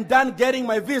 When I am done getting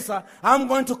my visa, I'm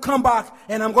going to come back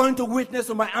and I'm going to witness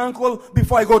to my uncle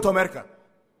before I go to America.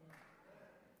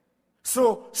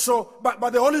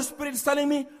 But the Holy Spirit is telling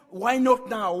me, why not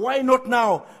now? Why not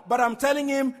now? But I'm telling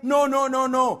him,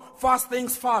 no. First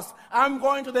things first. I'm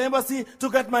going to the embassy to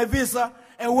get my visa.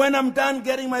 And when I'm done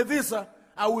getting my visa,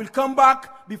 I will come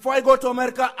back. Before I go to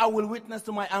America, I will witness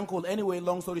to my uncle. Anyway,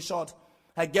 long story short,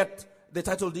 I get the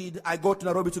title deed. I go to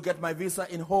Nairobi to get my visa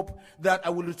in hope that I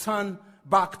will return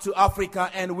back to Africa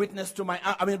and witness to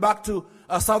back to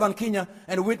southern Kenya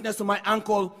and witness to my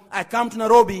uncle. I come to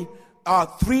Nairobi.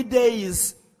 3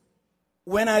 days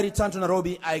when I return to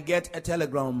Nairobi, I get a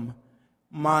telegram.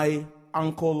 My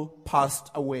uncle passed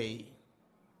away.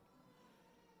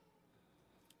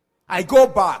 I go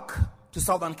back to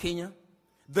southern Kenya.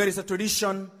 There is a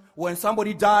tradition when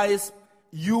somebody dies,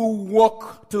 you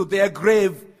walk to their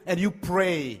grave and you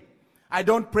pray. I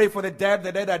don't pray for the dead.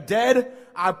 The dead are dead.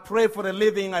 I pray for the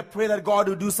living. I pray that God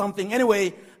will do something.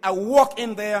 Anyway, I walk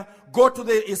in there, go to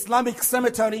the Islamic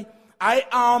cemetery. I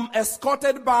am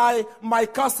escorted by my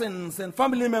cousins and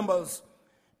family members.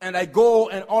 And I go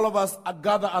and all of us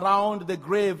gather around the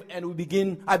grave and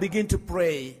I begin to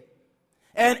pray.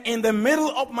 And in the middle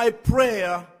of my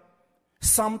prayer,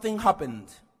 something happened.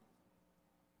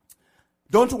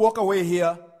 Don't walk away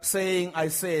here saying, I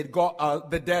said, God,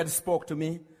 the dead spoke to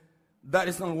me. That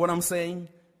is not what I'm saying.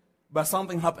 But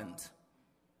something happened.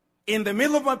 In the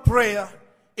middle of my prayer,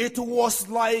 it was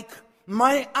like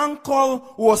my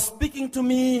uncle was speaking to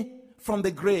me from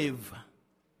the grave.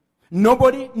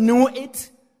 Nobody knew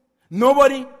it.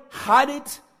 Nobody had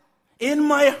it. In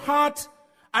my heart,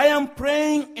 I am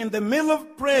praying. In the middle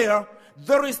of prayer,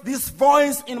 there is this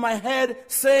voice in my head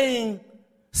saying,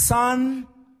 son,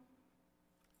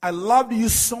 I loved you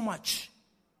so much.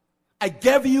 I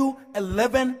gave you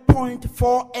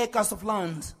 11.4 acres of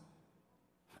land.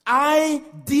 I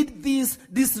did this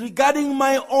disregarding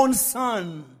my own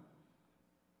son.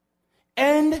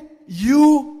 And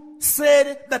you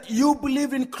said that you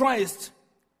believed in Christ,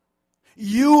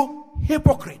 you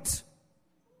hypocrite.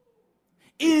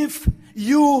 If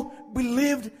you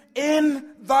believed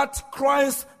in that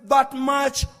Christ that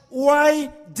much, why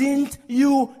didn't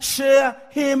you share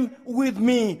him with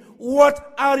me?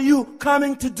 What are you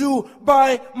coming to do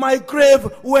by my grave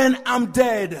when I'm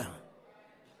dead?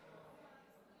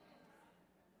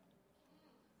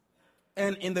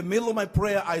 And in the middle of my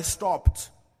prayer, I stopped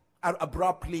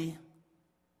abruptly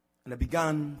and I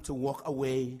began to walk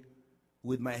away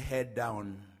with my head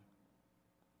down.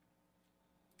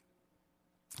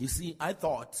 You see, I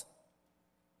thought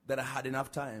that I had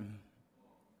enough time,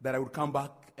 that I would come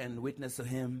back and witness to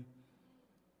him,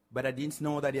 but I didn't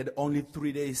know that he had only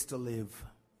 3 days to live.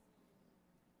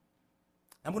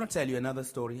 I'm going to tell you another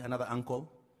story, another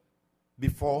uncle.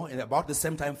 Before, in about the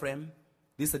same time frame,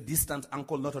 this is a distant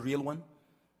uncle, not a real one.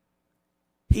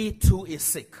 He too is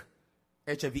sick,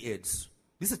 HIV/AIDS.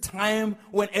 This is a time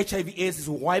when HIV/AIDS is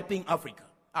wiping Africa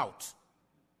out.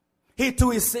 He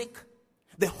too is sick.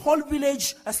 The whole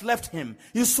village has left him.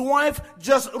 His wife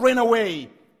just ran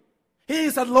away. He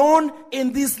is alone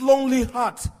in this lonely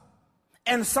hut.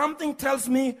 And something tells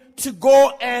me to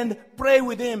go and pray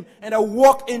with him. And I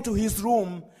walk into his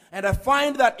room. And I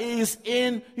find that he is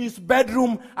in his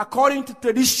bedroom. According to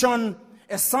tradition,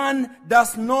 a son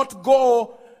does not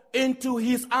go into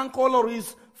his uncle or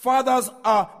his father's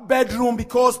bedroom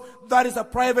because that is a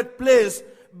private place.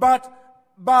 But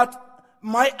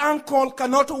my uncle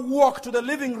cannot walk to the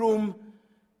living room,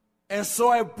 and so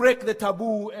I break the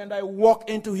taboo and I walk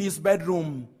into his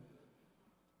bedroom.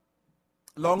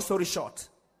 Long story short,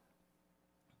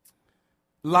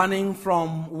 learning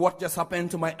from what just happened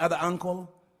to my other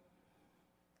uncle,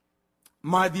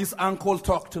 this uncle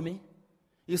talked to me.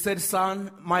 He said, "Son,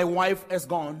 my wife has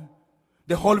gone.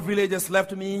 The whole village has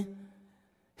left me,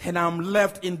 and I'm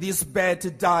left in this bed to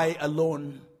die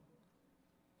alone."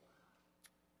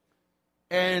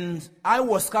 And I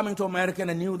was coming to America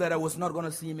and I knew that I was not going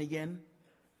to see him again.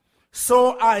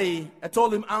 So I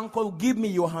told him, "Uncle, give me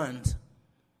your hand.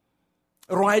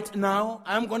 Right now,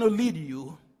 I'm going to lead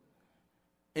you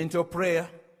into a prayer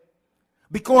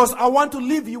because I want to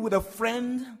leave you with a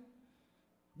friend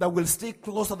that will stick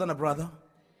closer than a brother.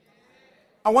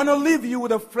 I want to leave you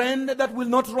with a friend that will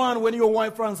not run when your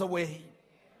wife runs away.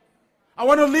 I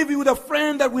want to leave you with a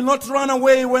friend that will not run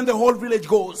away when the whole village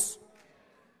goes.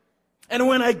 And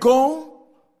when I go,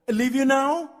 leave you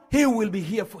now, he will be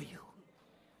here for you."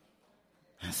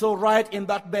 And so right in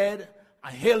that bed,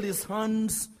 I held his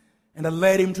hands and I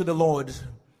led him to the Lord.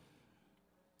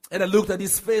 And I looked at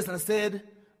his face and I said,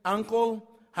 "Uncle,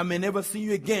 I may never see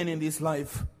you again in this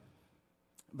life,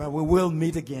 but we will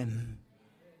meet again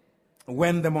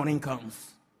when the morning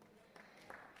comes."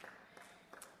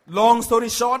 Long story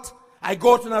short, I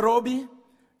go to Nairobi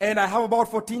and I have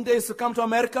about 14 days to come to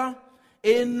America.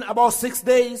 In about 6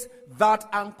 days, that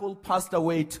uncle passed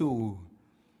away too.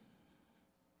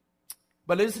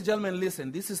 But ladies and gentlemen,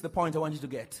 listen, this is the point I want you to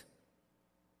get.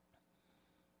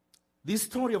 This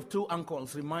story of two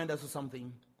uncles reminds us of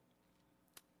something.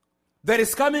 There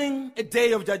is coming a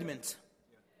day of judgment.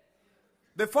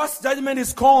 The first judgment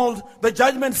is called the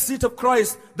judgment seat of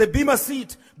Christ, the Bema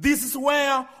seat. This is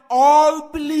where all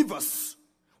believers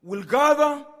will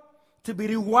gather to be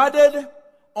rewarded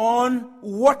on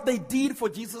what they did for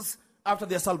Jesus after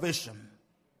their salvation.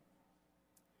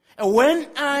 And when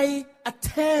I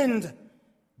attend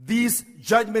this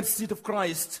judgment seat of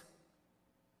Christ,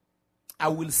 I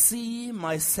will see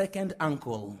my second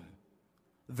uncle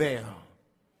there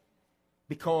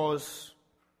because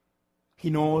he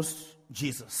knows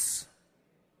Jesus.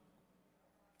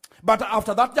 But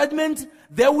after that judgment,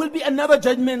 there will be another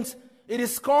judgment. It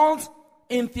is called,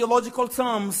 in theological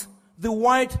terms, the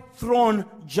white throne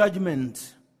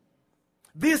judgment.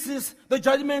 This is the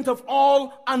judgment of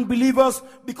all unbelievers,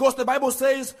 because the Bible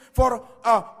says, "For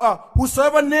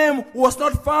whosoever name was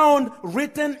not found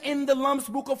written in the Lamb's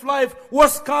book of life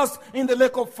was cast in the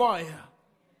lake of fire."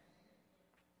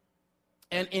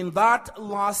 And in that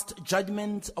last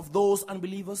judgment of those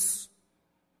unbelievers,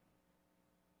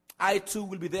 I too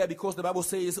will be there, because the Bible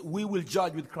says we will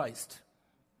judge with Christ.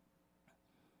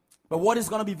 But what is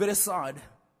going to be very sad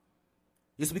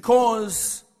is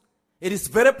because it is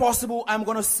very possible I'm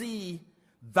going to see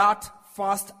that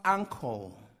first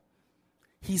uncle.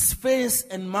 His face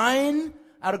and mine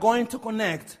are going to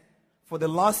connect for the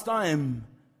last time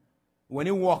when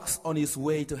he walks on his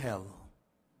way to hell.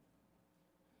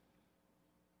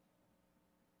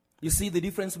 You see the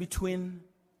difference between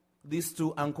these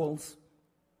two uncles?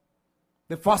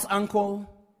 The first uncle,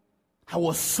 I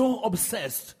was so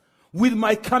obsessed with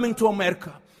my coming to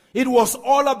America. It was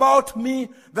all about me,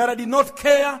 that I did not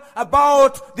care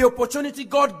about the opportunity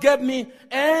God gave me.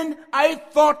 And I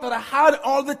thought that I had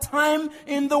all the time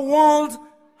in the world.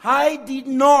 I did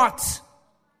not.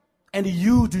 And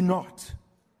you do not.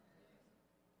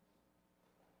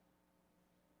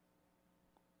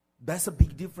 That's a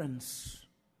big difference.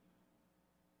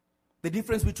 The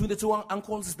difference between the two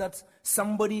uncles is that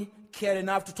somebody cared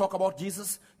enough to talk about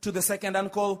Jesus to the second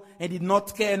uncle and did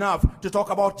not care enough to talk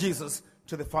about Jesus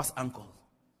to the first uncle.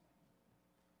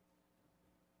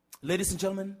 Ladies and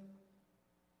gentlemen,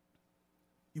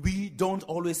 we don't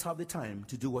always have the time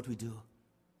to do what we do.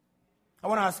 I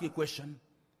want to ask you a question.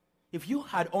 If you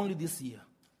had only this year,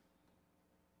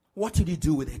 what would you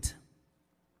do with it?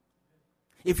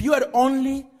 If you had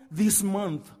only this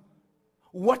month,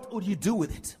 what would you do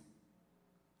with it?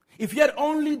 If you had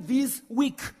only this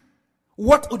week,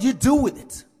 what would you do with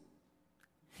it?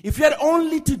 If you had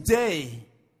only today,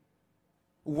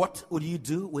 what would you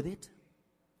do with it?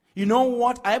 You know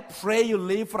what? I pray you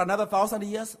live for another 1,000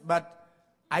 years, but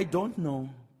I don't know.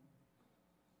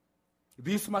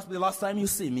 This must be the last time you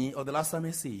see me or the last time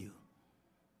I see you.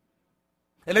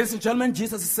 And ladies and gentlemen,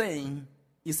 Jesus is saying,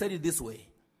 he said it this way: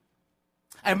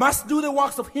 I must do the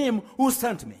works of him who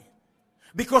sent me,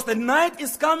 because the night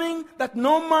is coming that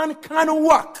no man can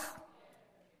work.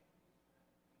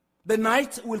 The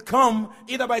night will come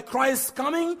either by Christ's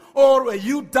coming, or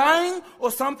you dying, or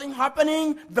something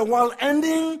happening, the world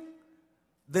ending.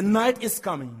 The night is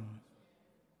coming.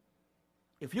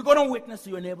 If you're going to witness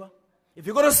to your neighbor, if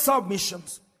you're going to serve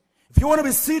missions, if you want to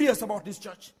be serious about this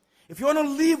church, if you want to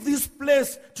leave this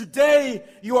place today,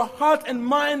 your heart and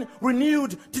mind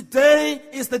renewed, today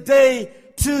is the day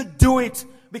to do it,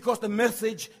 because the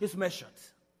message is measured.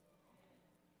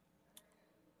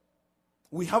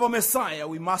 We have a Messiah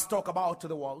we must talk about to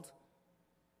the world.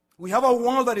 We have a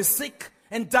world that is sick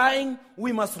and dying.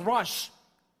 We must rush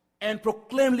and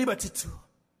proclaim liberty to.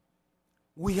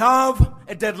 We have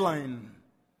a deadline.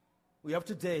 We have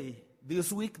today,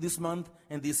 this week, this month,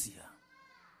 and this year.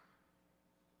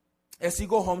 As you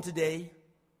go home today,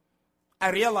 I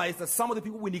realize that some of the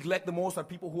people we neglect the most are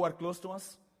people who are close to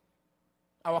us.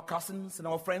 Our cousins and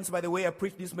our friends. By the way, I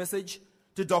preached this message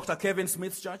to Dr. Kevin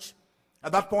Smith's church.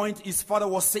 At that point, his father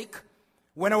was sick.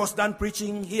 When I was done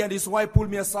preaching, he and his wife pulled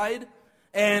me aside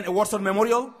and a Watson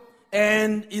Memorial.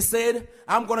 And he said,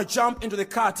 I'm going to jump into the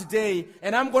car today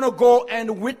and I'm going to go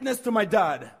and witness to my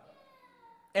dad.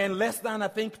 And less than, I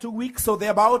think, 2 weeks or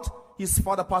thereabout, his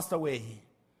father passed away.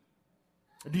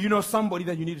 Do you know somebody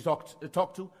that you need to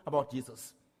talk to about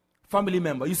Jesus? Family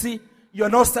member. You see, you're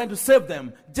not trying to save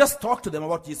them. Just talk to them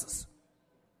about Jesus.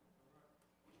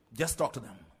 Just talk to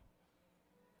them.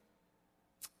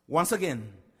 Once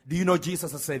again, do you know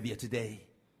Jesus as Savior today?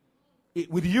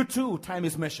 With you too, time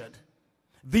is measured.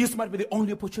 This might be the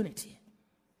only opportunity.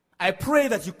 I pray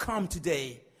that you come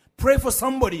today. Pray for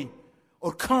somebody,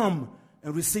 or come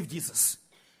and receive Jesus.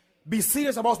 Be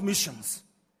serious about missions.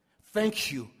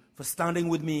 Thank you for standing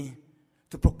with me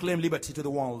to proclaim liberty to the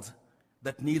world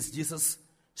that needs Jesus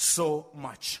so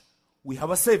much. We have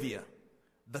a Savior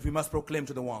that we must proclaim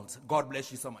to the world. God bless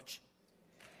you so much.